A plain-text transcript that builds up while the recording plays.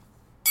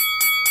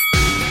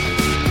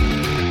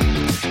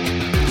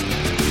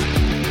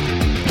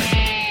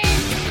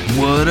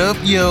up,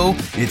 yo?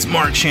 It's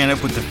Mark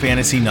Shannon with the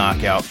Fantasy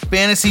Knockout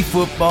Fantasy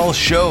Football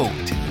Show.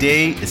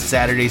 Today is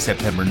Saturday,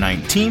 September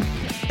 19th,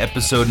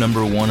 episode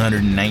number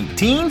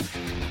 119.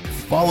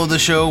 Follow the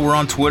show. We're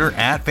on Twitter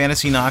at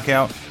Fantasy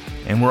Knockout,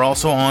 and we're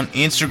also on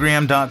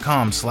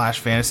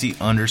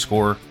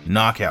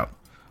Instagram.com/fantasy_knockout.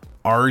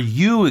 Are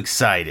you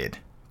excited?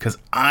 Because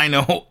I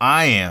know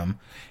I am.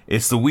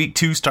 It's the week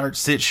 2 start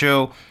sit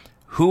show.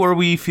 Who are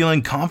we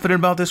feeling confident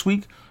about this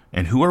week?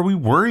 And who are we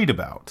worried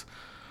about?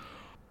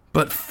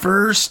 But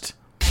first,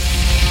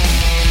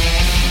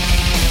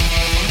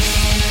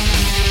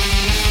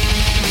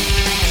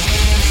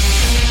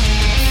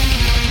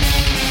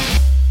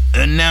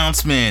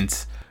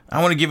 announcement.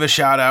 I want to give a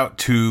shout out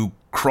to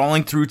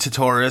Crawling Through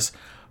Tutorials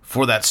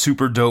for that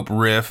super dope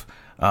riff.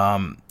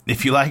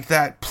 If you like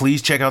that,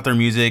 please check out their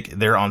music.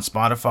 They're on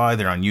Spotify.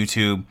 They're on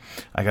YouTube.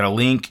 I got a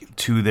link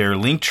to their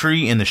link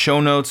tree in the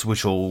show notes,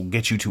 which will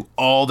get you to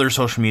all their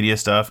social media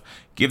stuff.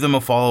 Give them a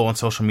follow on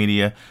social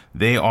media.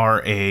 They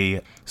are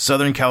a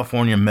Southern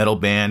California metal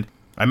band.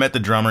 I met the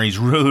drummer. He's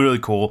really, really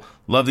cool.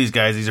 Love these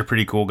guys. These are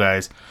pretty cool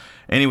guys.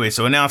 Anyway,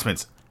 so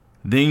announcements.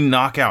 The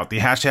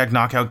hashtag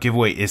knockout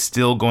giveaway is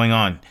still going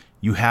on.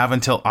 You have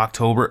until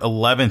October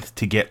 11th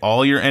to get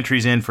all your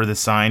entries in for the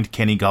signed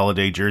Kenny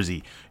Golladay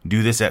jersey.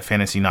 Do this at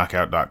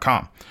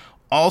fantasyknockout.com.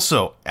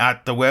 Also,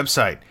 at the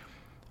website,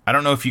 I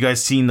don't know if you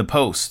guys seen the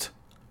post.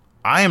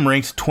 I am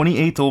ranked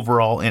 28th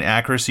overall in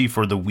accuracy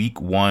for the week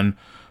 1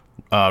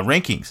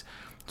 rankings.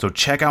 So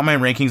check out my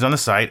rankings on the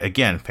site.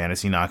 Again,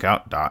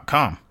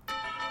 fantasyknockout.com.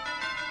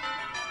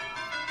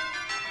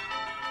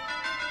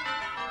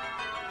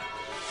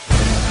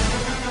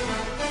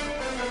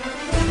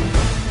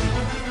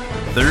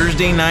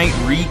 Thursday night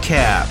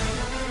recap.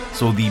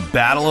 So the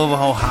Battle of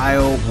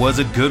Ohio was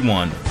a good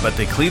one, but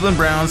the Cleveland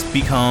Browns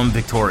become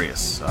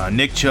victorious.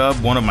 Nick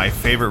Chubb, one of my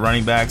favorite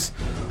running backs,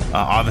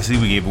 obviously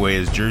we gave away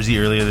his jersey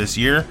earlier this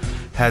year,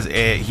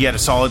 he had a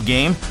solid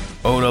game.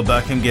 Odell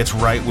Beckham gets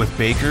right with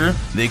Baker.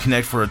 They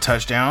connect for a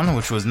touchdown,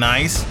 which was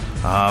nice.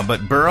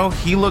 But Burrow,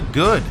 he looked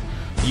good.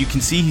 You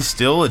can see he's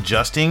still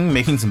adjusting,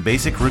 making some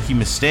basic rookie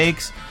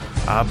mistakes,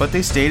 but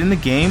they stayed in the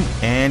game,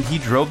 and he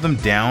drove them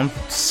down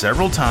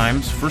several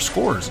times for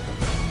scores.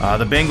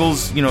 The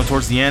Bengals,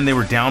 towards the end, they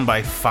were down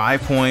by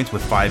 5 points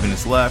with 5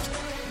 minutes left,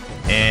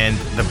 and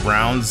the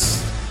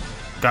Browns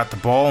got the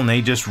ball, and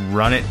they just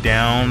run it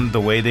down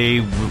the way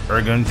they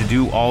are going to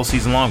do all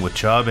season long with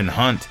Chubb and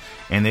Hunt,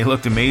 and they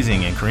looked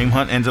amazing, and Kareem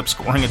Hunt ends up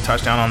scoring a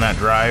touchdown on that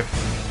drive,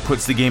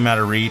 puts the game out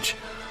of reach.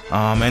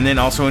 And then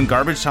also in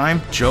garbage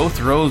time, Joe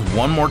throws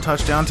one more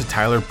touchdown to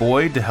Tyler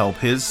Boyd to help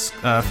his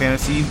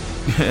fantasy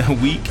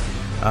week.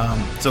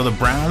 So the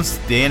Browns,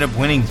 they end up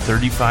winning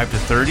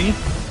 35-30.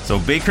 So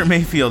Baker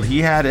Mayfield, he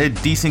had a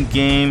decent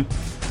game.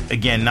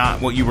 Again, not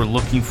what you were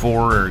looking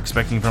for or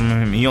expecting from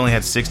him. He only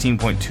had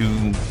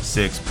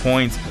 16.26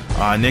 points.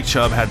 Nick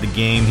Chubb had the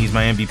game. He's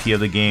my MVP of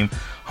the game.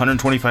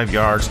 125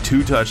 yards,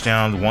 2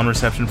 touchdowns, 1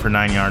 reception for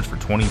 9 yards for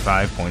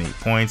 25.8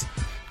 points.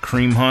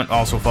 Kareem Hunt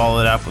also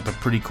followed up with a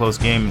pretty close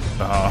game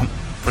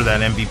for that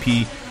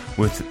MVP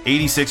with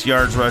 86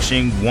 yards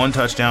rushing, 1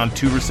 touchdown,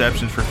 2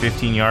 receptions for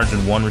 15 yards,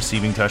 and 1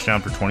 receiving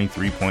touchdown for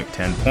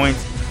 23.10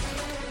 points.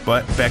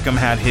 But Beckham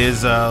had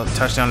his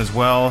touchdown as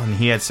well, and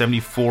he had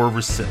 74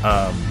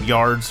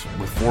 yards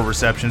with 4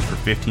 receptions for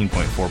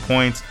 15.4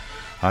 points.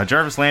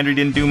 Jarvis Landry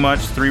didn't do much,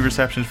 3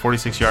 receptions,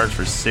 46 yards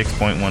for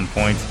 6.1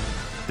 points.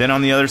 Then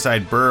on the other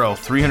side, Burrow,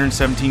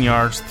 317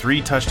 yards,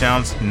 3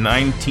 touchdowns,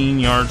 19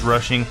 yards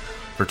rushing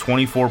for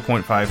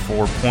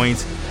 24.54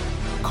 points.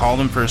 Called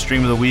him for a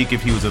stream of the week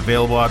if he was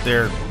available out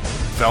there.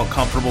 Felt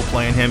comfortable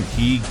playing him.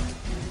 He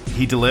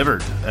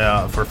delivered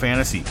for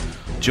fantasy.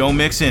 Joe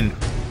Mixon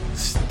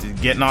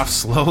getting off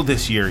slow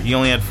this year. He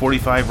only had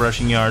 45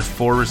 rushing yards,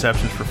 4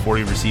 receptions for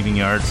 40 receiving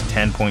yards,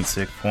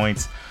 10.6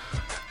 points.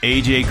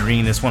 AJ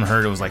Green, this one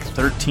hurt. It was like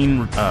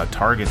 13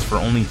 targets for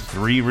only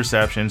 3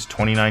 receptions,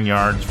 29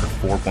 yards for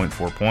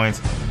 4.4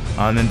 points.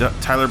 And then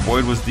Tyler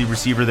Boyd was the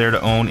receiver there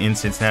to own in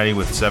Cincinnati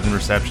with 7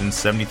 receptions,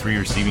 73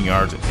 receiving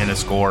yards, and a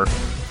score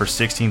for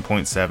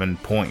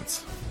 16.7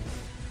 points.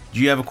 Do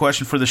you have a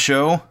question for the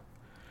show?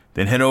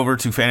 Then head over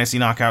to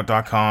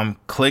fantasyknockout.com,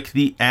 click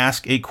the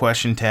Ask a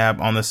Question tab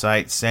on the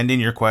site, send in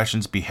your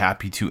questions, be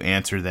happy to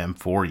answer them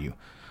for you.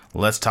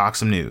 Let's talk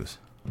some news.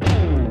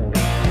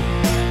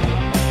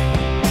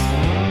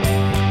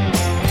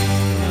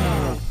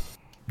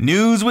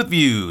 News with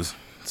views.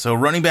 So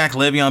running back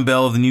Le'Veon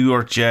Bell of the New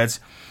York Jets,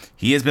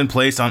 he has been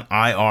placed on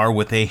IR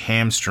with a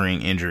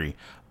hamstring injury.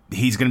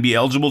 He's going to be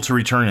eligible to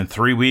return in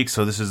 3 weeks,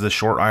 so this is the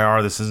short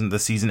IR. This isn't the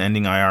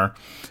season-ending IR.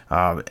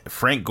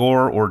 Frank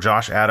Gore or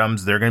Josh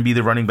Adams, they're going to be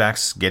the running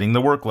backs getting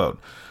the workload.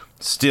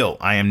 Still,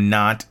 I am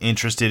not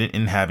interested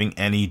in having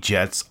any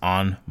Jets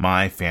on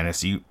my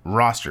fantasy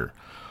roster.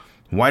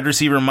 Wide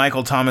receiver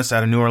Michael Thomas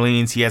out of New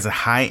Orleans, he has a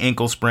high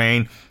ankle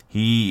sprain.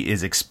 He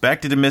is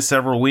expected to miss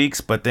several weeks,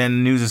 but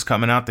then news is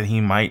coming out that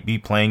he might be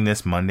playing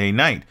this Monday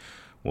night.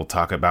 We'll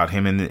talk about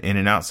him in the in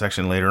and out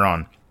section later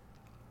on.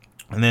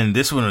 And then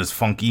this one is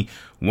funky.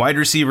 Wide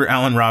receiver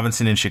Allen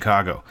Robinson in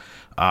Chicago.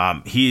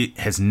 He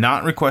has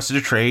not requested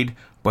a trade,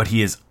 but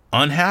he is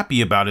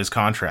unhappy about his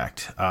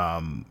contract.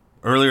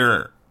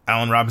 Earlier,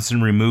 Allen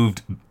Robinson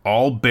removed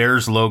all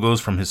Bears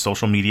logos from his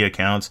social media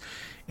accounts,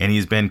 and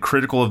he's been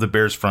critical of the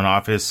Bears front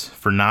office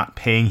for not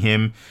paying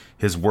him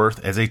his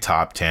worth as a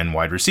top 10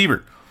 wide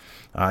receiver.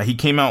 He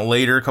came out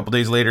later, a couple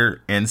days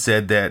later, and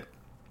said that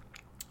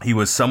he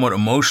was somewhat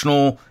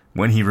emotional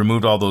when he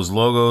removed all those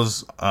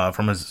logos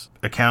from his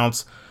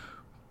accounts,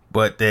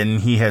 but then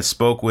he has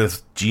spoke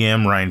with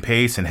GM Ryan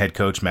Pace and head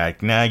coach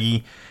Matt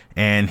Nagy,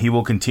 and he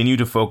will continue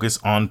to focus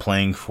on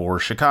playing for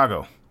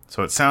Chicago.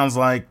 So it sounds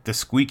like the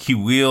squeaky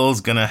wheel is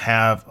going to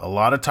have a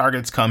lot of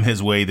targets come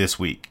his way this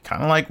week.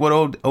 Kind of like what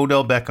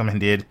Odell Beckham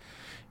did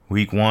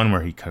week 1,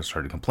 where he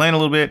started to complain a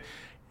little bit.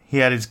 He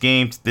had his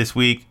game this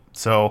week,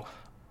 so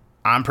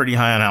I'm pretty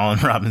high on Allen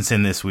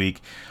Robinson this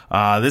week.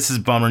 This is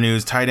bummer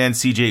news. Tight end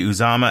CJ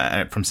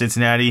Uzomah from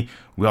Cincinnati.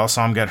 We all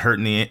saw him get hurt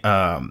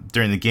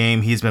during the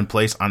game. He's been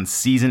placed on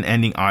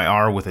season-ending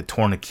IR with a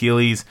torn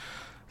Achilles.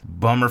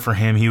 Bummer for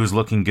him. He was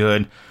looking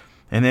good.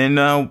 And then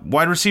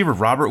wide receiver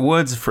Robert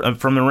Woods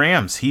from the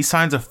Rams. He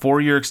signs a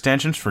 4-year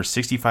extension for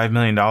 $65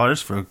 million.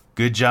 For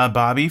good job,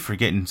 Bobby, for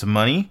getting some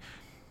money.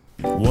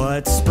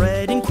 What's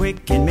spreading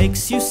quick and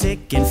makes you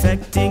sick,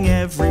 infecting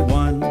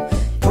everyone?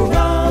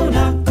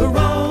 Corona,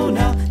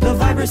 corona, the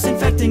virus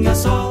infecting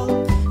us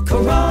all.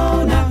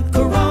 Corona,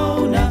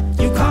 corona,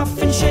 you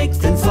cough and shake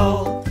then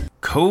fall.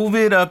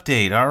 COVID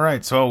update. All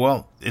right,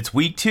 so it's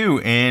week 2,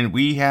 and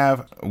we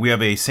have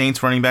a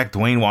Saints running back,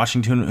 Dwayne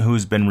Washington,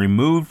 who's been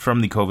removed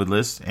from the COVID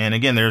list. And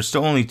again, there's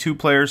still only 2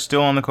 players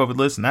still on the COVID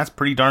list, and that's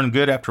pretty darn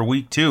good after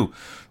week 2.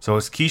 So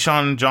it's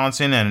Keyshawn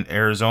Johnson in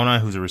Arizona,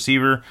 who's a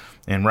receiver,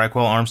 and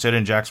Raquel Armstead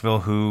in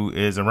Jacksonville, who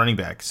is a running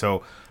back.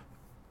 So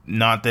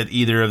not that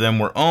either of them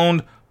were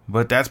owned,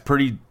 but that's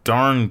pretty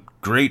darn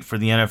great for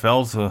the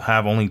NFL to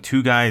have only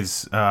 2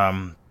 guys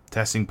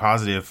testing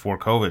positive for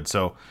COVID.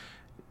 So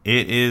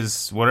it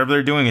is, whatever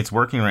they're doing, it's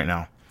working right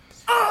now.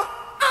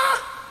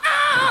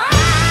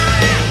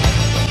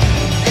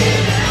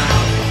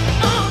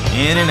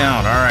 In and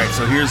out. All right,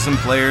 so here's some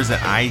players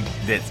that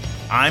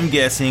I'm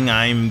guessing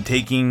I'm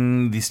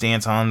taking the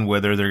stance on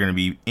whether they're going to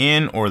be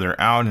in or they're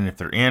out, and if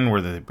they're in,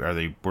 are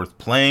they worth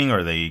playing? Or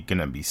are they going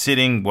to be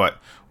sitting? What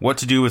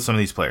to do with some of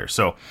these players?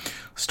 So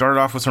started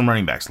off with some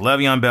running backs.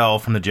 Le'Veon Bell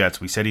from the Jets.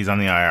 We said he's on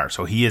the IR,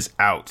 so he is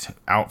out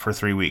for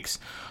 3 weeks.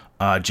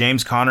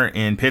 James Conner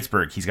in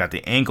Pittsburgh. He's got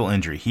the ankle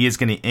injury. He is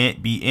going to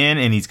be in,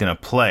 and he's going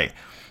to play.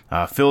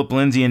 Philip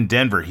Lindsay in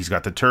Denver. He's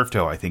got the turf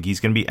toe. I think he's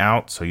going to be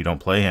out, so you don't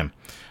play him.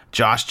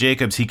 Josh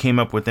Jacobs, he came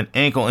up with an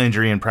ankle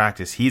injury in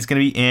practice. He's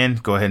going to be in.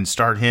 Go ahead and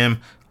start him.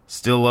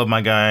 Still love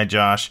my guy,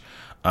 Josh.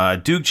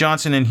 Duke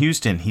Johnson in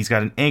Houston. He's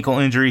got an ankle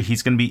injury.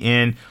 He's going to be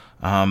in.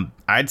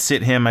 I'd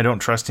sit him. I don't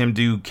trust him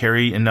to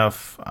carry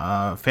enough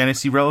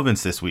fantasy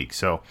relevance this week.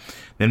 So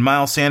then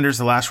Miles Sanders,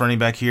 the last running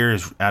back here,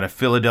 is out of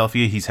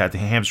Philadelphia. He's had the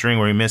hamstring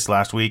where he missed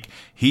last week.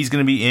 He's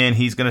going to be in.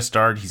 He's going to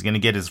start. He's going to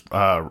get his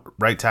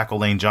right tackle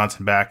Lane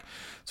Johnson back.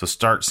 So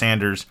start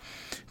Sanders.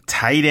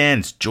 Tight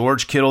ends,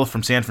 George Kittle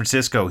from San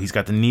Francisco. He's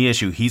got the knee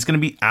issue. He's going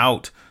to be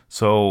out.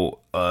 So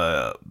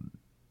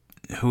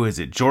who is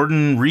it?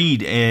 Jordan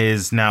Reed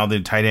is now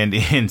the tight end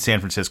in San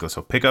Francisco.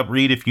 So pick up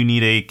Reed if you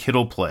need a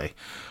Kittle play.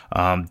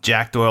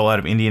 Jack Doyle out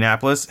of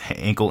Indianapolis,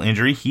 ankle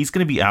injury. He's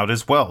going to be out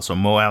as well. So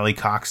Mo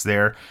Alley-Cox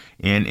there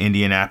in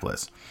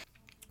Indianapolis.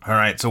 All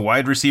right, so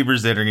wide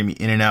receivers that are going to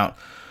be in and out.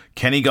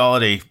 Kenny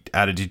Golladay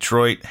out of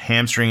Detroit,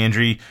 hamstring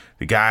injury.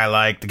 The guy I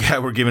like, the guy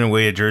we're giving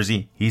away a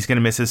jersey, he's going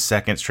to miss his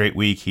 2nd straight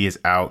week. He is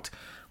out,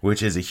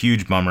 which is a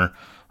huge bummer.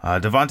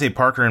 Devontae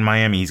Parker in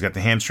Miami, he's got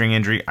the hamstring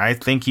injury. I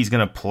think he's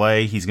going to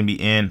play. He's going to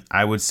be in.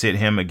 I would sit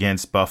him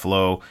against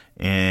Buffalo,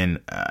 and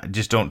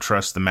just don't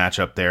trust the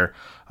matchup there.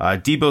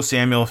 Deebo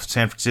Samuel,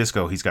 San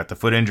Francisco, he's got the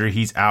foot injury.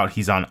 He's out.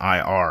 He's on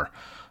IR.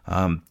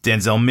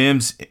 Denzel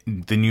Mims,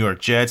 the New York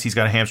Jets, he's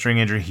got a hamstring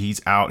injury.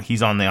 He's out.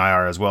 He's on the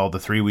IR as well, the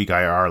 3-week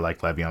IR like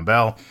Le'Veon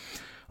Bell.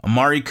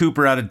 Amari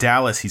Cooper out of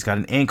Dallas, he's got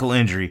an ankle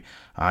injury.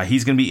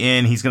 He's going to be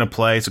in. He's going to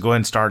play, so go ahead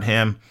and start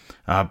him.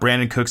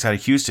 Brandon Cooks out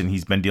of Houston,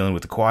 he's been dealing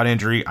with the quad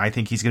injury. I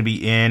think he's going to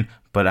be in,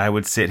 but I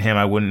would sit him.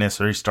 I wouldn't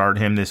necessarily start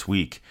him this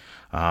week.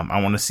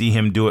 I want to see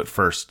him do it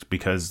first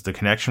because the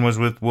connection was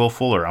with Will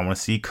Fuller. I want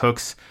to see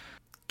Cooks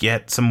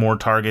get some more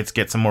targets,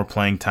 get some more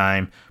playing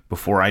time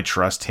before I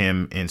trust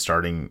him in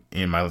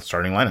my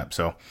starting lineup.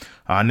 So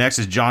next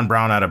is John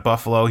Brown out of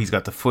Buffalo. He's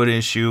got the foot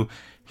issue.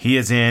 He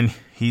is in.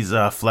 He's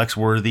flex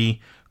worthy.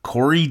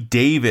 Corey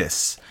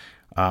Davis.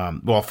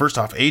 First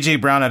off, A.J.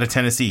 Brown out of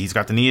Tennessee. He's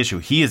got the knee issue.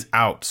 He is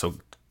out. So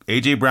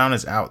A.J. Brown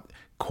is out.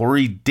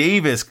 Corey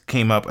Davis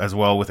came up as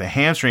well with a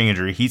hamstring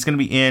injury. He's going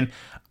to be in.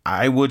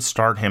 I would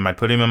start him. I'd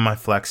put him in my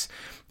flex,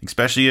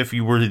 especially if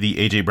you were the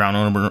A.J. Brown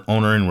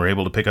owner and were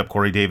able to pick up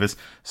Corey Davis.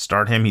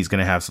 Start him. He's going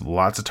to have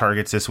lots of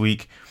targets this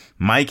week.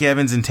 Mike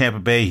Evans in Tampa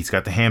Bay. He's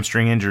got the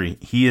hamstring injury.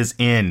 He is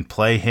in.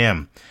 Play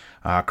him.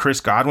 Chris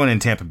Godwin in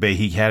Tampa Bay.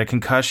 He had a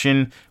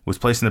concussion, was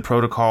placed in the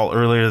protocol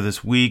earlier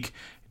this week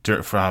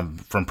from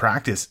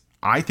practice.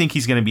 I think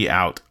he's going to be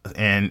out.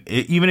 And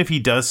even if he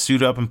does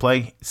suit up and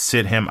play,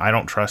 sit him. I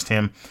don't trust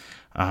him.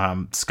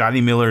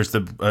 Scotty Miller is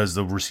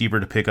the receiver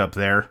to pick up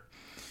there.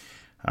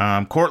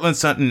 Cortland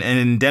Sutton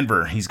in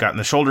Denver, he's gotten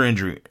the shoulder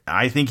injury.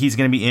 I think he's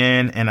going to be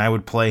in, and I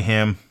would play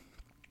him.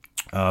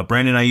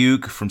 Brandon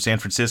Ayuk from San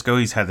Francisco,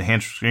 he's had the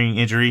hamstring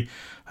injury.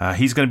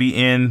 He's going to be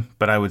in,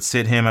 but I would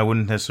sit him. I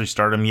wouldn't necessarily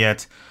start him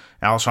yet.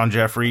 Alshon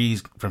Jeffrey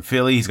from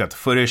Philly, he's got the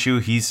foot issue.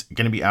 He's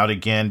going to be out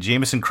again.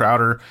 Jamison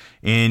Crowder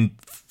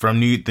from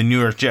the New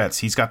York Jets,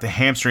 he's got the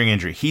hamstring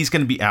injury. He's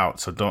going to be out.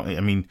 So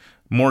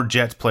more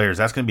Jets players.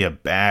 That's going to be a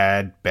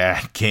bad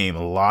game.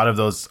 A lot of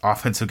those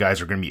offensive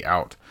guys are going to be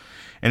out.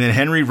 And then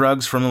Henry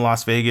Ruggs from the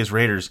Las Vegas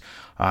Raiders,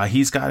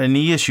 he's got a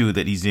knee issue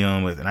that he's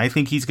dealing with, and I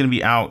think he's going to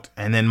be out.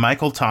 And then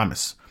Michael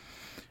Thomas.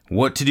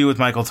 What to do with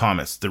Michael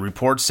Thomas? The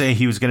reports say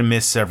he was going to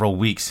miss several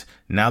weeks.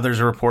 Now there's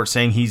a report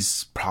saying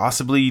he's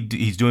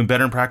doing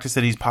better in practice,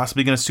 that he's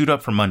possibly going to suit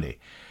up for Monday.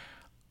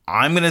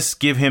 I'm going to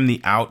give him the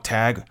out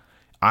tag.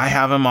 I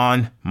have him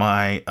on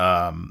my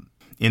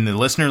in the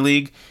listener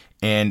league,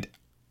 and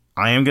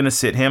I am going to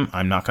sit him.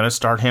 I'm not going to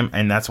start him,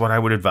 and that's what I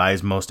would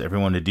advise most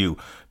everyone to do.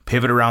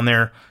 Pivot around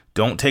there.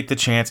 Don't take the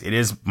chance. It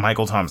is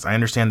Michael Thomas. I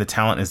understand the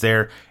talent is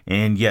there.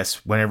 And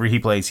yes, whenever he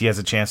plays, he has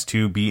a chance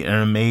to be an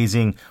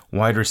amazing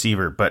wide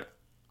receiver. But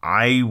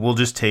I will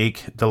just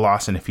take the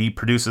loss. And if he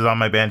produces on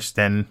my bench,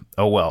 then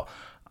oh well.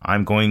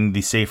 I'm going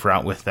the safe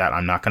route with that.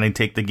 I'm not going to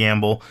take the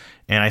gamble.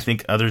 And I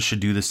think others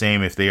should do the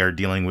same if they are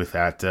dealing with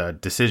that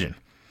decision.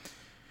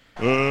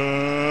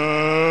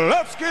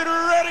 Let's get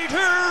ready to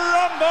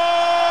rumble!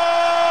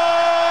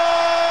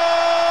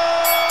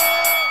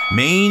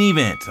 Main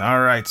event.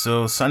 All right,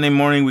 so Sunday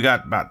morning we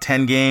got about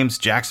 10 games.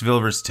 Jacksonville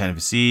versus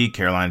Tennessee,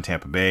 Carolina,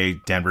 Tampa Bay,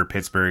 Denver,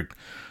 Pittsburgh,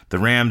 the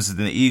Rams and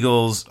the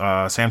Eagles,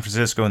 San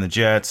Francisco and the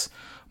Jets,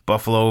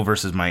 Buffalo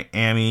versus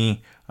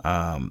Miami.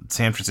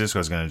 San Francisco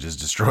is going to just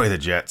destroy the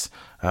Jets.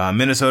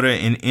 Minnesota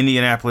in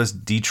Indianapolis,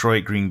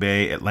 Detroit, Green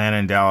Bay, Atlanta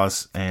and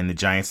Dallas, and the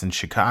Giants in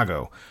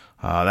Chicago.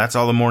 That's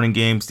all the morning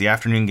games. The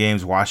afternoon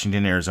games,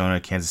 Washington, Arizona,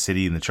 Kansas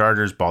City and the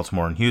Chargers,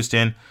 Baltimore and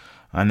Houston.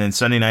 And then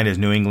Sunday night is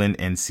New England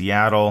and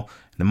Seattle.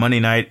 The Monday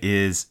night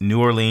is New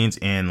Orleans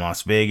and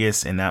Las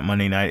Vegas, and that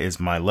Monday night is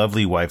my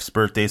lovely wife's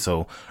birthday,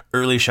 so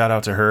early shout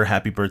out to her.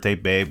 Happy birthday,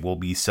 babe. We'll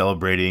be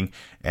celebrating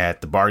at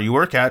the bar you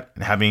work at,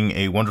 having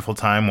a wonderful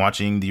time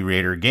watching the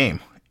Raider game.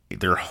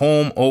 Their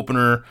home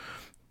opener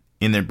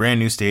in their brand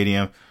new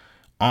stadium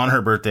on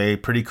her birthday.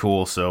 Pretty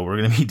cool, so we're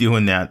going to be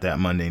doing that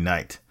Monday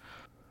night.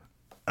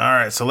 All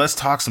right, so let's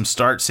talk some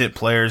start-sit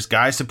players,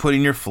 guys to put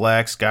in your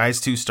flex, guys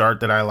to start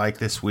that I like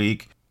this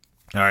week.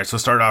 All right, so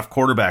start off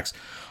quarterbacks.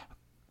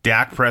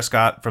 Dak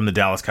Prescott from the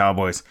Dallas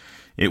Cowboys.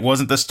 It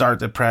wasn't the start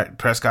that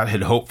Prescott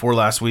had hoped for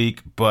last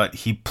week, but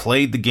he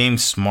played the game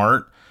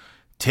smart,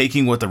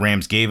 taking what the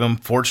Rams gave him.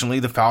 Fortunately,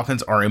 the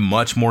Falcons are a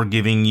much more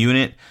giving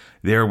unit.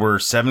 There were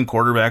 7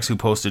 quarterbacks who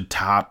posted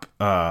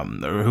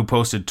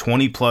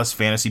 20 plus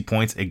fantasy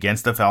points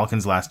against the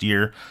Falcons last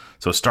year.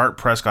 So start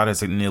Prescott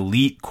as an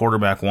elite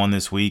quarterback one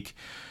this week.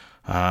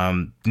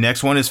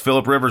 Next one is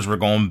Phillip Rivers. We're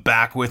going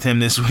back with him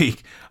this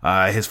week.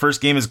 His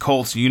first game as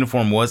Colts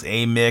uniform was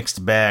a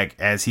mixed bag,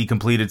 as he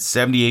completed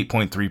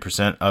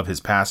 78.3% of his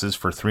passes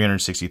for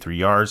 363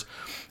 yards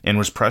and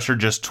was pressured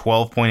just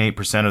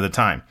 12.8% of the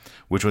time,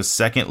 which was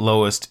second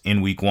lowest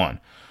in week 1.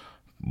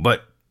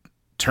 But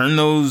turn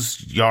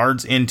those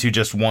yards into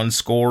just 1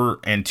 score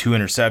and 2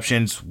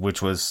 interceptions,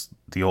 which was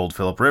the old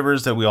Phillip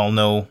Rivers that we all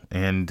know.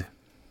 And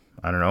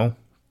I don't know,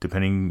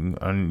 depending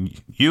on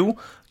you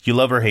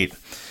love or hate.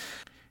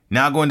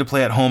 Now going to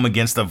play at home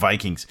against the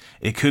Vikings.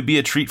 It could be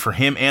a treat for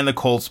him and the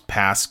Colts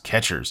pass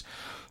catchers.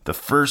 The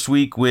first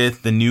week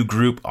with the new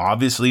group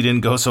obviously didn't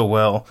go so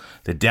well.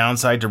 The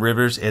downside to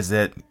Rivers is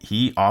that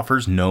he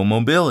offers no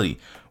mobility,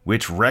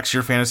 which wrecks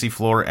your fantasy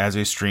floor as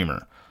a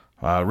streamer.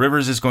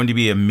 Rivers is going to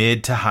be a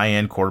mid to high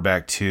end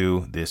quarterback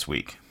 2 this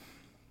week.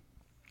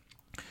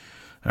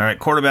 All right,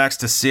 quarterbacks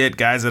to sit,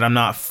 guys that I'm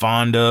not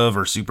fond of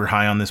or super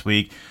high on this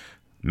week.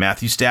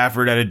 Matthew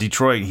Stafford out of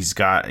Detroit.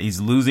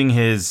 He's losing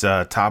his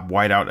top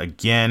wideout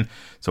again.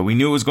 So we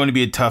knew it was going to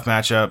be a tough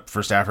matchup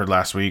for Stafford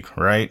last week,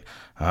 right?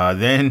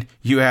 Then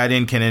you add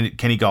in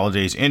Kenny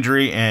Galladay's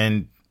injury,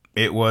 and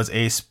it was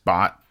a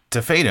spot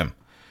to fade him.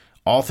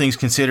 All things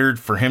considered,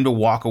 for him to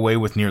walk away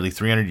with nearly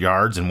 300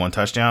 yards and 1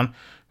 touchdown,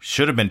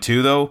 should have been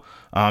 2 though,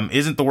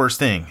 isn't the worst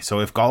thing. So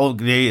if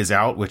Galladay is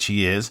out, which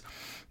he is,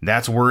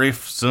 that's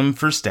worrisome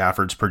for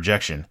Stafford's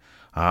projection.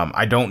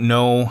 I don't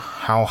know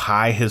how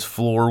high his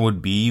floor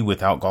would be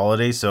without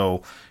Galladay,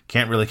 so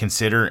can't really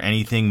consider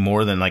anything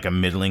more than like a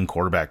middling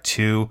quarterback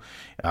 2,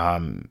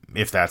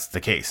 if that's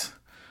the case.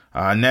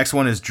 Next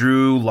one is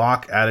Drew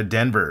Lock out of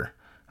Denver.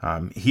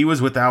 He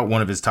was without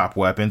one of his top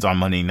weapons on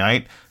Monday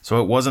night,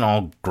 so it wasn't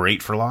all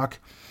great for Lock,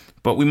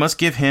 but we must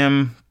give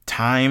him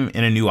time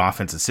in a new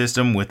offensive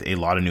system with a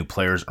lot of new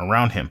players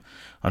around him.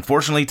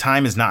 Unfortunately,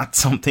 time is not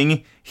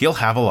something he'll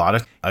have a lot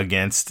of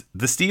against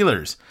the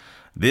Steelers.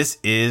 This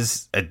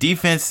is a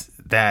defense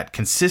that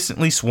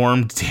consistently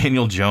swarmed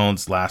Daniel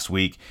Jones last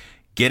week,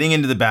 getting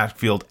into the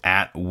backfield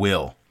at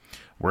will.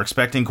 We're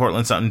expecting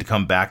Cortland Sutton to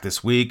come back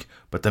this week,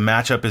 but the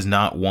matchup is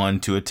not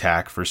one to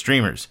attack for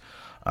streamers.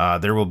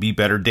 there will be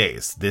better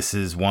days. This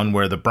is one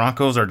where the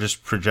Broncos are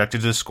just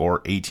projected to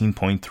score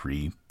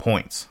 18.3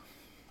 points.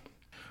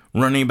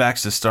 Running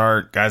backs to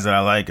start, guys that I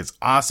like, it's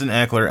Austin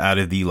Ekeler out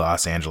of the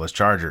Los Angeles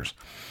Chargers.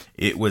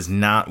 It was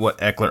not what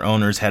Ekeler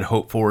owners had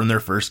hoped for in their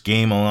first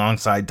game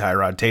alongside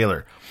Tyrod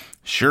Taylor.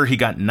 Sure, he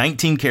got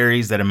 19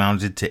 carries that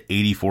amounted to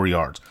 84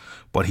 yards,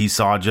 but he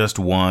saw just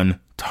one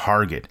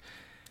target.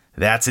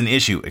 That's an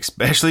issue,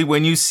 especially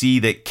when you see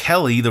that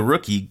Kelly, the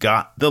rookie,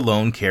 got the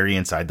lone carry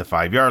inside the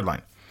 5-yard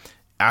line.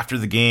 After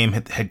the game,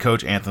 head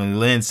coach Anthony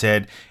Lynn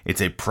said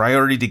it's a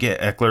priority to get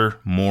Ekeler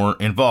more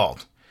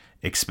involved.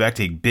 Expect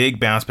a big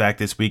bounce back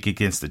this week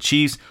against the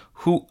Chiefs,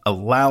 who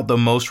allowed the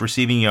most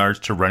receiving yards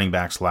to running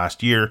backs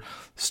last year.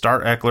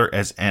 Start Ekeler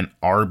as an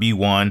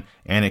RB1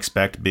 and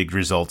expect big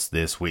results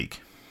this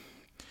week.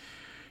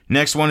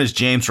 Next one is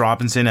James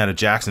Robinson out of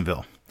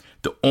Jacksonville.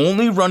 The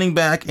only running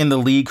back in the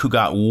league who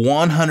got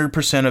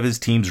 100% of his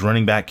team's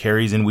running back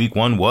carries in week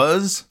 1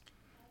 was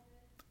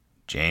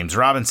James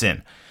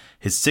Robinson.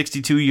 His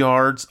 62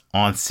 yards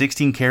on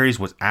 16 carries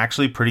was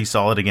actually pretty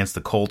solid against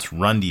the Colts'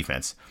 run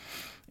defense.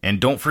 And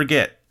don't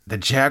forget, the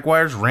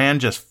Jaguars ran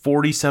just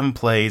 47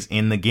 plays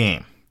in the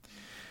game.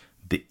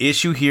 The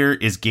issue here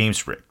is game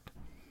script.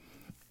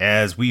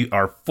 As we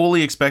are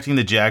fully expecting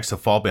the Jags to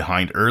fall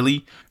behind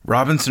early,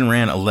 Robinson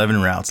ran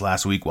 11 routes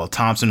last week while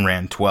Thompson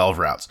ran 12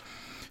 routes.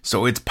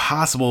 So it's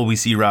possible we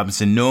see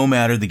Robinson no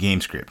matter the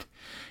game script.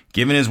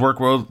 Given his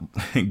workload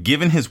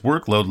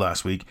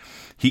last week,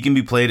 he can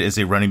be played as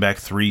a running back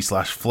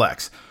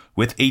 3/flex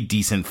with a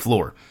decent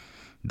floor,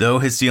 though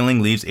his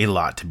ceiling leaves a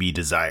lot to be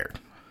desired.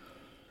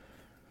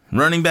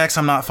 Running backs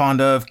I'm not fond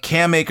of,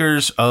 Cam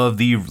Akers of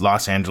the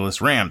Los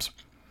Angeles Rams.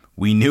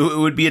 We knew it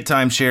would be a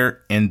timeshare,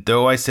 and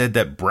though I said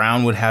that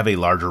Brown would have a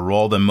larger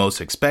role than most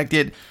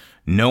expected,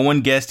 no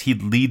one guessed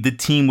he'd lead the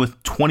team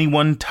with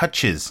 21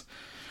 touches.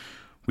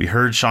 We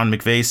heard Sean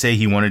McVay say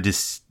he wanted to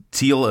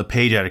steal a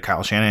page out of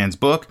Kyle Shanahan's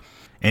book,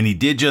 and he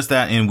did just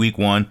that in week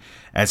 1,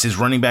 as his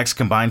running backs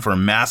combined for a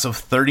massive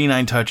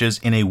 39 touches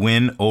in a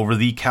win over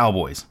the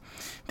Cowboys.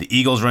 The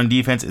Eagles' run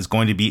defense is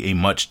going to be a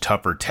much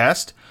tougher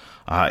test.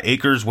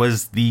 Akers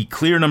was the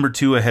clear number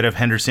 2 ahead of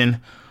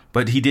Henderson,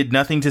 but he did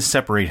nothing to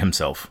separate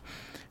himself.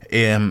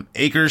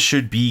 Akers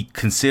should be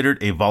considered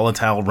a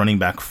volatile running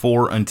back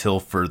 4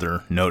 until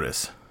further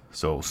notice.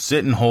 So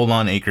sit and hold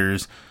on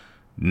Akers,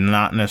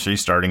 not necessarily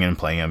starting and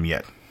playing him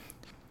yet.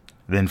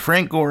 Then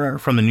Frank Gore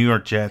from the New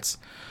York Jets.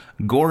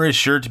 Gore is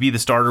sure to be the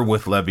starter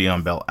with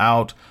Le'Veon Bell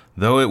out,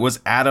 though it was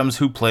Adams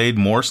who played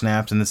more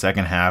snaps in the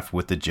second half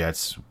with the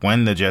Jets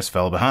when the Jets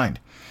fell behind.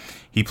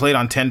 He played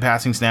on 10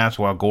 passing snaps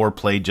while Gore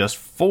played just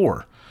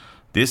 4.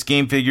 This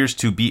game figures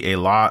to be a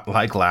lot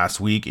like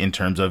last week in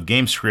terms of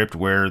game script,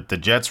 where the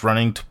Jets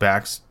running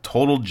backs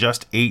totaled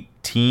just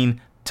 18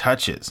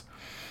 touches.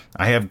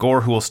 I have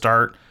Gore who will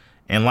start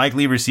and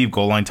likely receive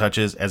goal line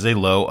touches as a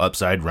low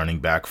upside running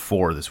back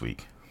 4 this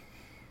week.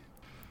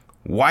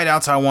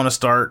 Wideouts I want to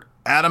start,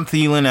 Adam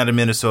Thielen out of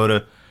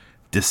Minnesota.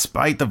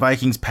 Despite the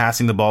Vikings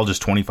passing the ball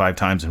just 25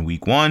 times in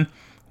week 1,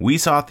 we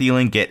saw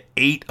Thielen get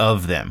 8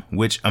 of them,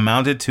 which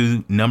amounted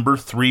to number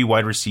 3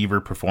 wide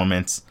receiver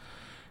performance.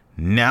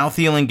 Now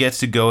Thielen gets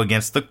to go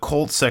against the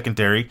Colts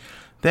secondary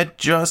that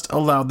just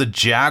allowed the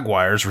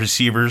Jaguars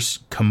receivers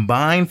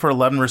combined for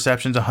 11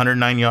 receptions,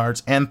 109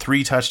 yards, and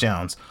 3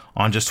 touchdowns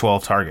on just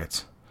 12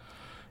 targets.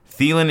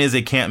 Thielen is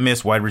a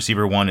can't-miss wide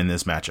receiver 1 in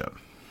this matchup.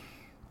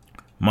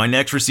 My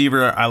next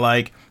receiver I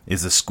like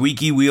is the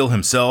squeaky wheel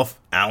himself,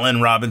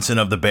 Allen Robinson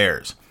of the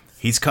Bears.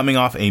 He's coming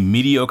off a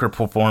mediocre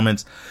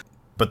performance,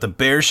 but the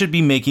Bears should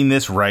be making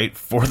this right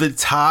for the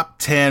top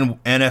 10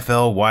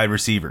 NFL wide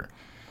receiver.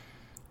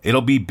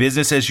 It'll be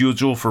business as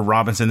usual for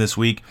Robinson this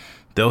week,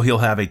 though he'll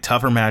have a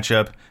tougher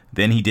matchup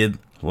than he did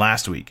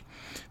last week.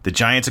 The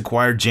Giants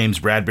acquired James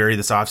Bradberry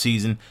this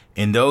offseason,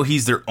 and though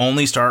he's their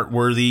only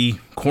start-worthy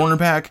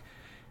cornerback,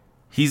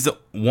 he's the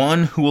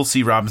one who will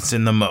see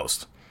Robinson the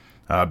most.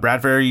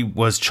 Bradberry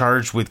was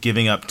charged with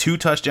giving up 2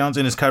 touchdowns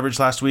in his coverage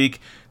last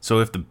week, so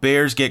if the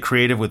Bears get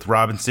creative with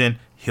Robinson,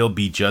 he'll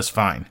be just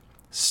fine.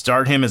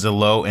 Start him as a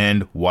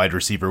low-end wide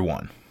receiver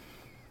 1.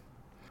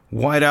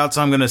 Wideouts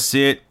I'm going to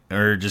sit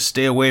or just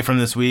stay away from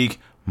this week.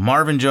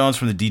 Marvin Jones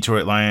from the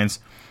Detroit Lions.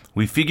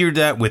 We figured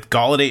that with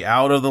Golladay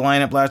out of the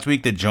lineup last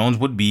week that Jones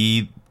would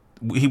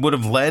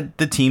have led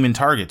the team in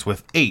targets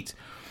with 8.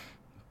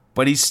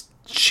 But he's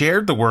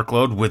shared the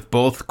workload with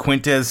both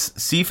Quintez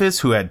Cephas,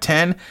 who had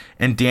 10,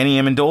 and Danny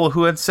Amendola,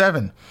 who had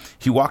 7.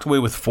 He walked away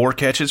with 4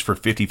 catches for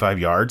 55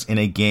 yards in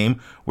a game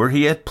where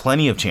he had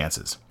plenty of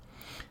chances.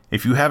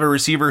 If you have a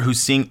receiver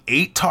who's seeing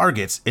 8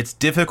 targets, it's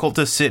difficult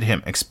to sit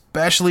him,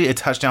 especially a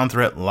touchdown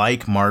threat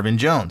like Marvin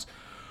Jones.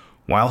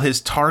 While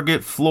his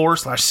target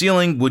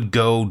floor/ceiling would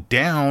go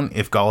down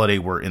if Golladay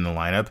were in the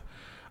lineup,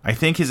 I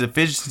think his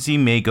efficiency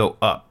may go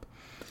up.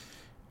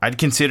 I'd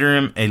consider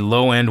him a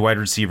low-end wide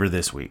receiver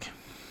this week.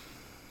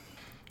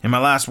 And my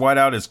last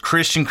wideout is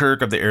Christian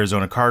Kirk of the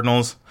Arizona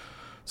Cardinals.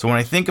 So when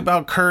I think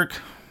about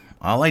Kirk,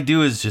 all I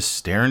do is just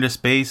stare into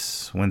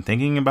space when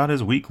thinking about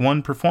his week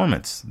 1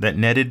 performance that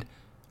netted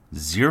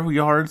 0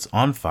 yards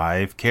on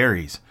 5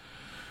 carries.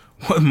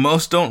 What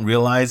most don't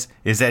realize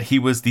is that he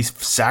was the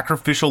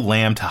sacrificial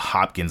lamb to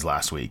Hopkins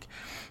last week,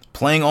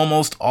 playing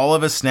almost all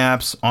of his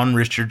snaps on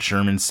Richard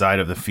Sherman's side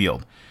of the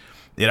field.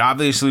 It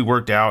obviously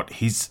worked out.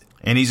 He's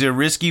a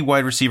risky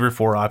wide receiver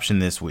 4 option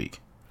this week.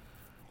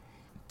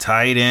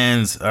 Tight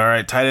ends. All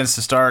right, tight ends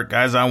to start.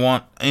 Guys I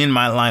want in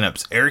my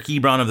lineups. Eric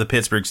Ebron of the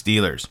Pittsburgh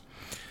Steelers.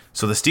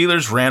 So the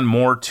Steelers ran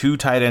more 2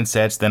 tight end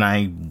sets than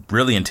I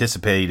really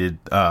anticipated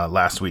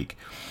last week.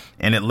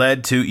 And it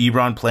led to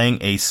Ebron playing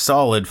a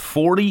solid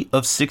 40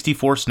 of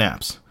 64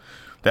 snaps.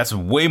 That's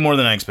way more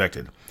than I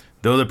expected.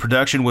 Though the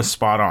production was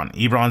spot on,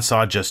 Ebron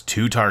saw just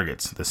 2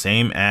 targets, the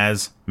same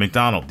as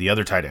McDonald, the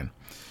other tight end.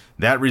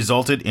 That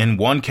resulted in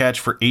 1 catch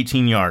for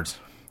 18 yards.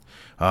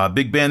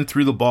 Big Ben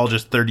threw the ball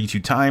just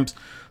 32 times,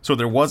 so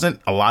there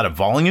wasn't a lot of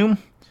volume,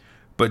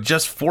 but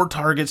just 4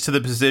 targets to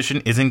the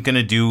position isn't going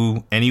to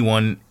do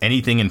anyone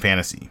anything in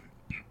fantasy.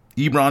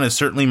 Ebron is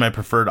certainly my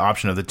preferred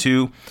option of the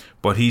 2,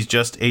 but he's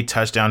just a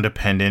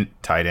touchdown-dependent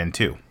tight end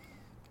too.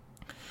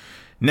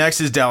 Next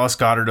is Dallas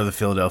Goedert of the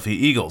Philadelphia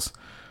Eagles.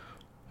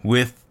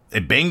 With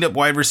banged-up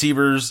wide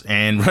receivers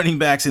and running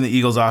backs in the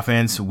Eagles'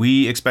 offense,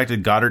 we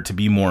expected Goedert to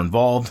be more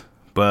involved,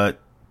 but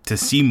to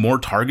see more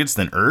targets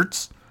than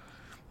Ertz?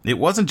 It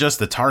wasn't just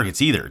the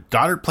targets either.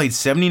 Goedert played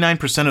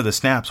 79% of the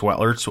snaps, while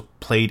Ertz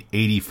played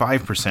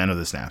 85% of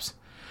the snaps.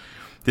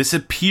 This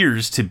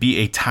appears to be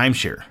a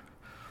timeshare,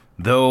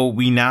 though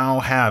we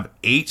now have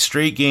 8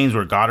 straight games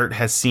where Goedert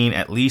has seen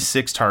at least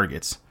 6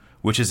 targets,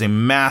 which is a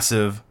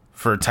massive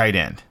for a tight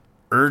end.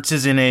 Ertz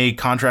is in a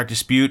contract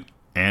dispute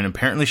and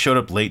apparently showed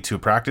up late to a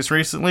practice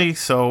recently,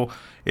 so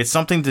it's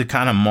something to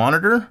kind of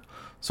monitor.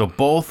 So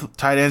both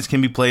tight ends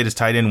can be played as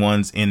tight end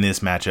 1s in this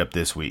matchup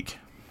this week.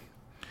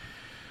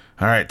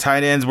 All right,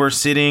 tight ends we're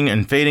sitting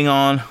and fading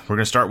on. We're going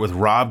to start with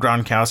Rob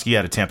Gronkowski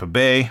out of Tampa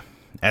Bay.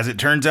 As it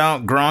turns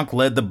out, Gronk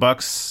led the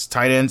Bucs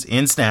tight ends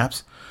in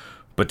snaps,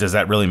 but does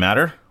that really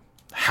matter?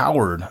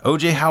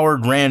 O.J.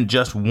 Howard ran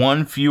just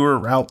 1 fewer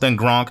route than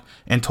Gronk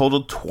and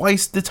totaled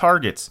twice the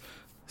targets,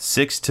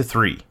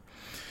 6-3.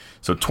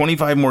 So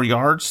 25 more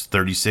yards,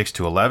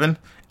 36-11,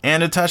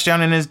 and a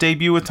touchdown in his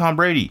debut with Tom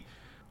Brady.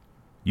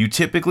 You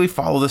typically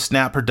follow the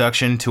snap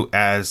production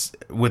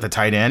with a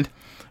tight end,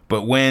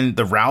 but when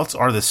the routes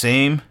are the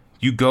same,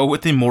 you go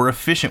with a more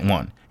efficient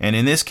one. And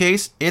in this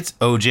case, it's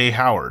O.J.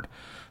 Howard.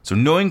 So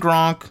knowing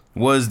Gronk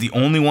was the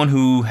only one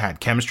who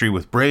had chemistry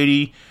with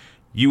Brady,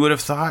 you would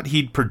have thought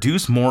he'd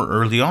produce more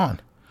early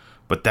on.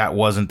 But that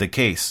wasn't the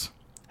case.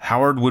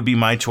 Howard would be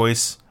my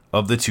choice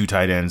of the 2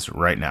 tight ends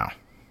right now.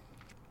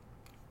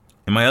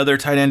 And my other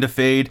tight end to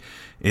fade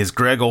is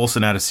Greg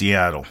Olsen out of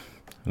Seattle.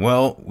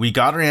 Well, we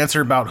got our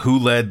answer about who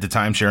led the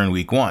timeshare in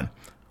week 1.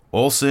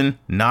 Olsen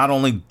not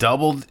only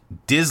doubled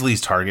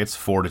Disley's targets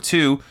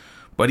 4-2,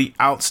 but he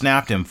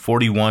outsnapped him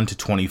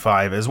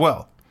 41-25 as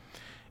well.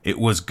 It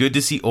was good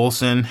to see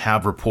Olsen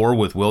have rapport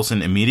with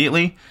Wilson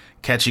immediately,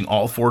 catching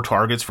all 4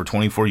 targets for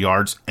 24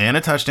 yards and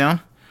a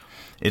touchdown.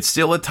 It's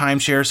still a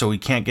timeshare, so we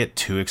can't get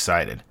too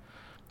excited.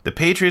 The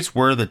Patriots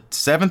were the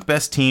 7th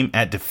best team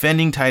at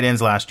defending tight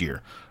ends last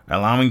year,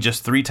 allowing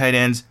just 3 tight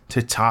ends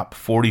to top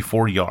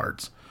 44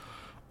 yards.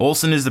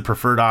 Olsen is the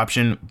preferred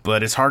option,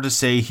 but it's hard to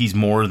say he's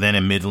more than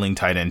a middling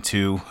tight end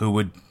too,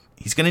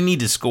 he's going to need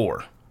to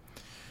score.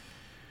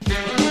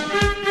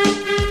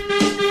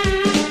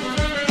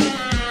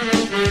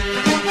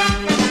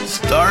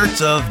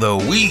 Starts of the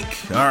week.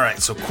 All right,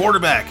 so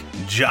quarterback,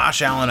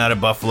 Josh Allen out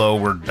of Buffalo.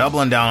 We're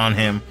doubling down on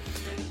him.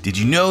 Did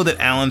you know that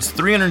Allen's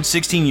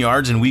 316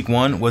 yards in week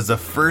 1 was the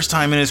first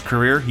time in his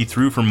career he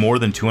threw for more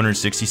than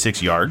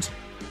 266 yards?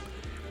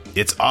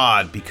 It's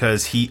odd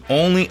because he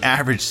only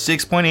averaged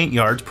 6.8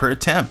 yards per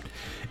attempt,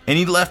 and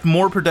he left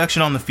more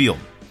production on the field.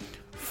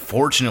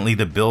 Fortunately,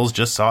 the Bills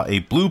just saw a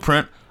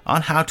blueprint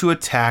on how to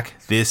attack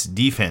this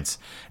defense,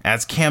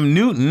 as Cam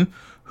Newton,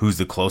 who's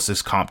the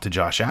closest comp to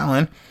Josh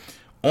Allen,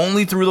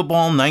 only threw the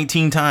ball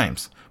 19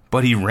 times,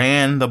 but he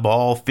ran the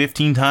ball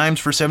 15 times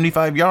for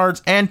 75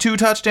 yards and 2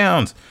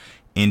 touchdowns.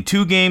 In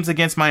 2 games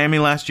against Miami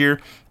last year,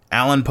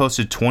 Allen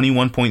posted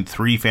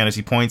 21.3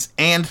 fantasy points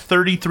and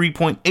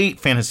 33.8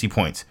 fantasy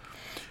points.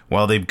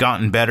 While they've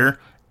gotten better,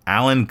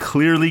 Allen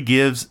clearly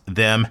gives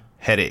them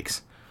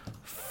headaches.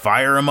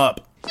 Fire him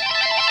up.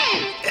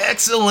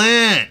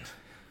 Excellent.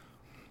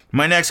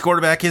 My next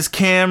quarterback is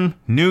Cam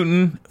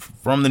Newton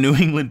from the New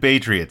England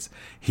Patriots.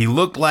 He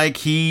looked like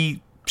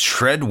he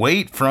shred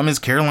weight from his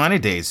Carolina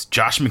days.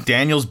 Josh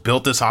McDaniels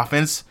built this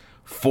offense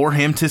for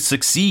him to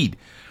succeed.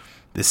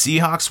 The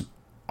Seahawks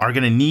are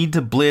going to need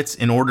to blitz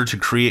in order to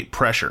create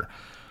pressure,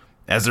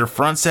 as their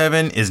front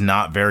 7 is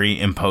not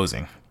very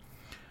imposing.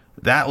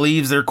 That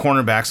leaves their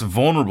cornerbacks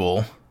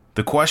vulnerable.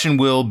 The question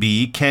will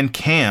be, can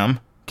Cam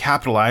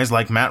capitalize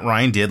like Matt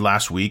Ryan did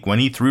last week when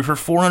he threw for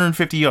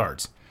 450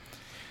 yards?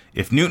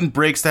 If Newton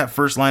breaks that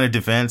first line of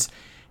defense,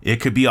 it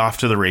could be off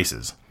to the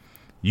races.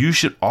 You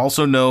should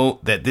also know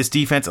that this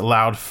defense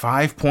allowed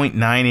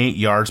 5.98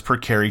 yards per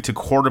carry to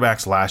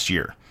quarterbacks last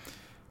year,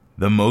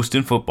 the most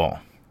in football.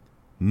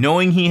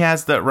 Knowing he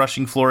has that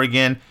rushing floor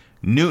again,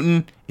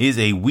 Newton is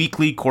a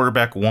weekly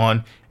quarterback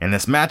 1, and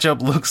this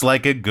matchup looks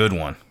like a good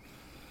one.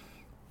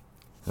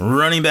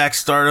 Running back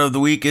start of the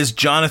week is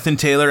Jonathan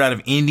Taylor out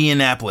of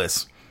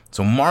Indianapolis.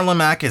 So Marlon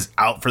Mack is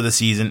out for the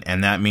season,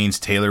 and that means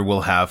Taylor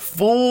will have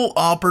full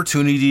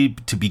opportunity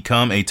to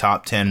become a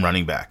top 10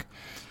 running back.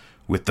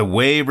 With the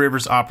way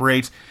Rivers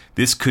operates,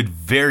 this could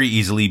very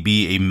easily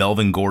be a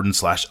Melvin Gordon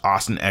 /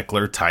 Austin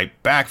Eckler type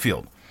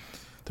backfield.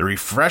 The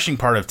refreshing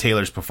part of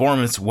Taylor's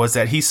performance was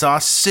that he saw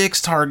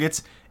 6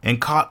 targets and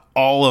caught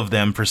all of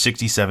them for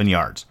 67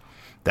 yards.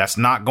 That's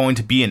not going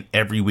to be an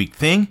every week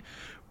thing,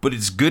 but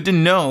it's good to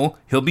know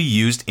he'll be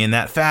used in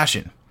that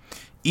fashion.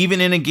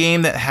 Even in a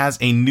game that has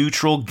a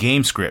neutral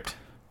game script,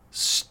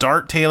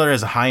 start Taylor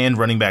as a high-end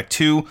running back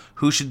 2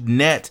 who should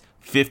net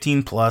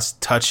 15 plus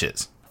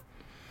touches.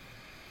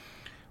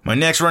 My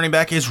next running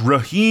back is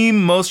Raheem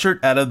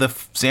Mostert out of the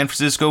San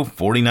Francisco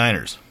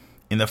 49ers.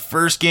 In the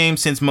first game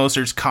since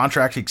Mostert's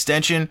contract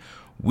extension,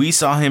 we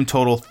saw him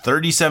total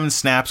 37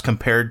 snaps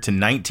compared to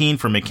 19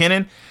 for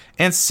McKinnon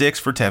and 6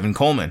 for Tevin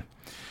Coleman.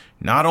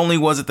 Not only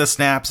was it the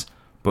snaps,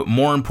 but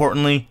more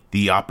importantly,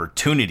 the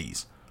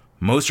opportunities.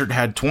 Mostert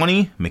had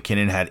 20,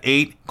 McKinnon had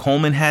 8,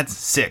 Coleman had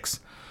 6.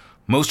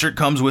 Mostert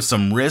comes with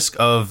some risk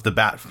of the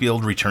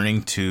backfield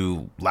returning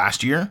to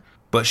last year,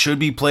 but should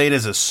be played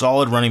as a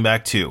solid running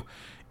back too.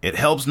 It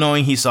helps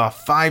knowing he saw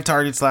 5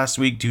 targets last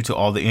week due to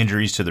all the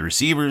injuries to the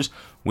receivers,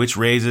 which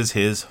raises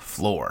his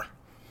floor.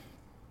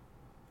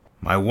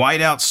 My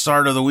wideout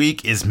start of the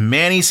week is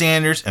Emmanuel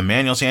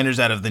Sanders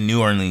out of the New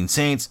Orleans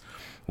Saints.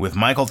 With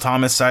Michael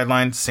Thomas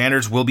sidelined,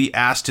 Sanders will be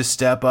asked to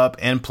step up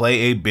and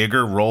play a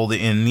bigger role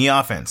in the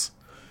offense.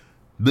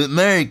 But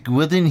Mark,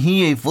 wasn't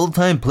he a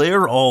full-time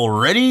player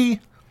already?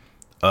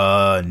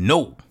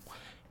 No.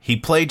 He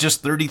played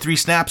just 33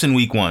 snaps in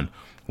week 1,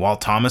 while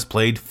Thomas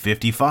played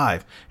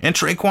 55, and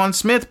Traquan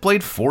Smith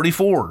played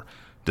 44.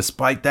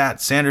 Despite that,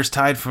 Sanders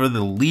tied for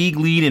the league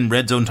lead in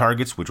red zone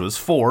targets, which was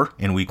 4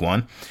 in week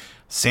 1.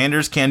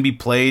 Sanders can be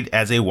played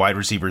as a wide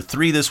receiver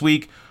 3 this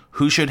week,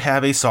 who should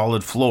have a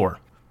solid floor,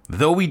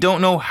 though we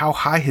don't know how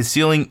high his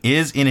ceiling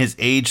is in his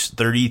age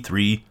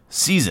 33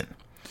 season.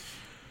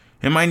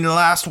 And my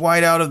last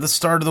wideout of the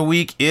start of the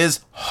week is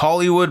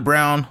Hollywood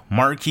Brown,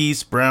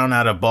 Marquise Brown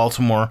out of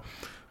Baltimore.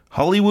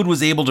 Hollywood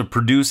was able to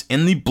produce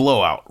in the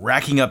blowout,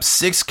 racking up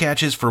 6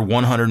 catches for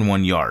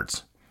 101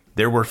 yards.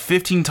 There were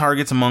 15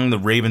 targets among the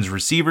Ravens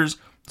receivers,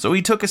 so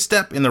he took a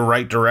step in the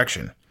right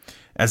direction.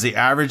 As they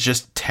averaged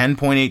just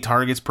 10.8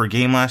 targets per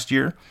game last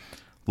year,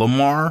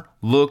 Lamar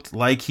looked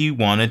like he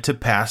wanted to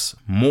pass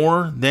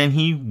more than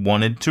he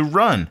wanted to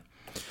run.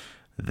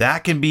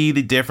 That can be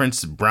the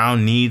difference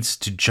Brown needs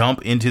to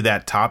jump into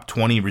that top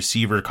 20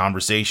 receiver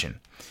conversation.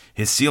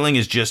 His ceiling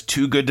is just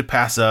too good to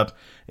pass up,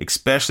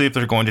 especially if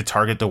they're going to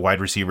target the wide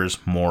receivers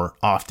more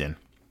often.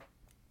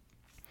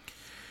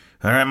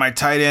 All right, my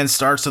tight end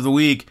starts of the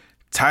week.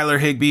 Tyler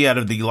Higbee out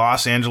of the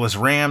Los Angeles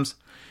Rams.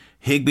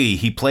 Higbee,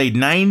 he played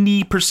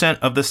 90%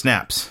 of the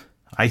snaps.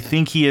 I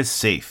think he is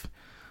safe.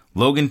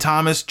 Logan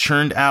Thomas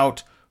churned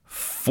out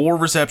 4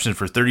 receptions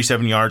for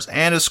 37 yards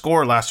and a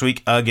score last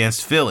week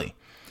against Philly.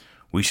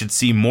 We should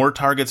see more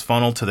targets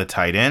funneled to the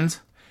tight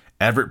ends.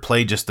 Everett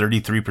played just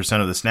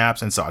 33% of the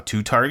snaps and saw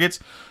 2 targets,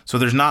 so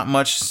there's not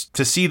much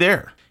to see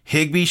there.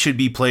 Higbee should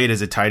be played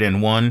as a tight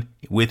end 1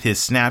 with his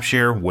snap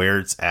share where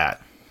it's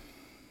at.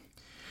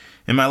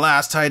 And my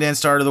last tight end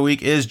start of the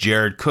week is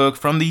Jared Cook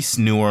from the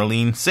New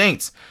Orleans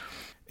Saints.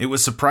 It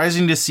was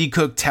surprising to see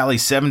Cook tally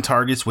 7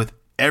 targets with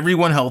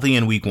everyone healthy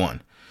in week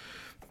 1.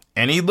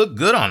 And he looked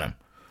good on him,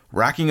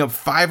 racking up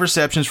 5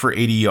 receptions for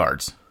 80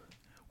 yards.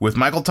 With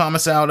Michael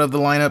Thomas out of the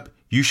lineup,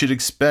 you should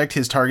expect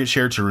his target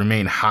share to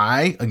remain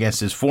high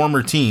against his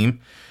former team,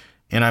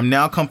 and I'm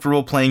now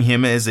comfortable playing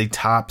him as a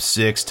top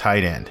 6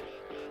 tight end.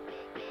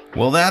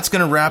 Well, that's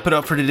going to wrap it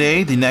up for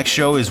today. The next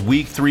show is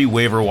Week 3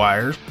 Waiver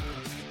Wire.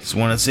 Just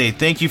want to say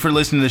thank you for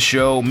listening to the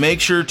show.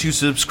 Make sure to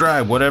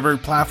subscribe, whatever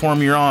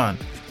platform you're on.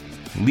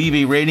 Leave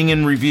a rating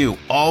and review.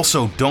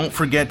 Also, don't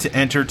forget to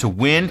enter to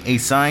win a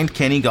signed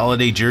Kenny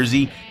Golladay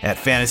jersey at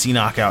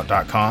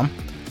fantasyknockout.com.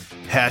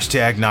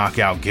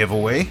 #knockout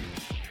giveaway.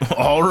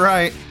 All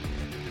right.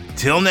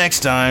 Till next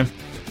time.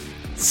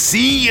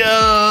 See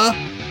ya!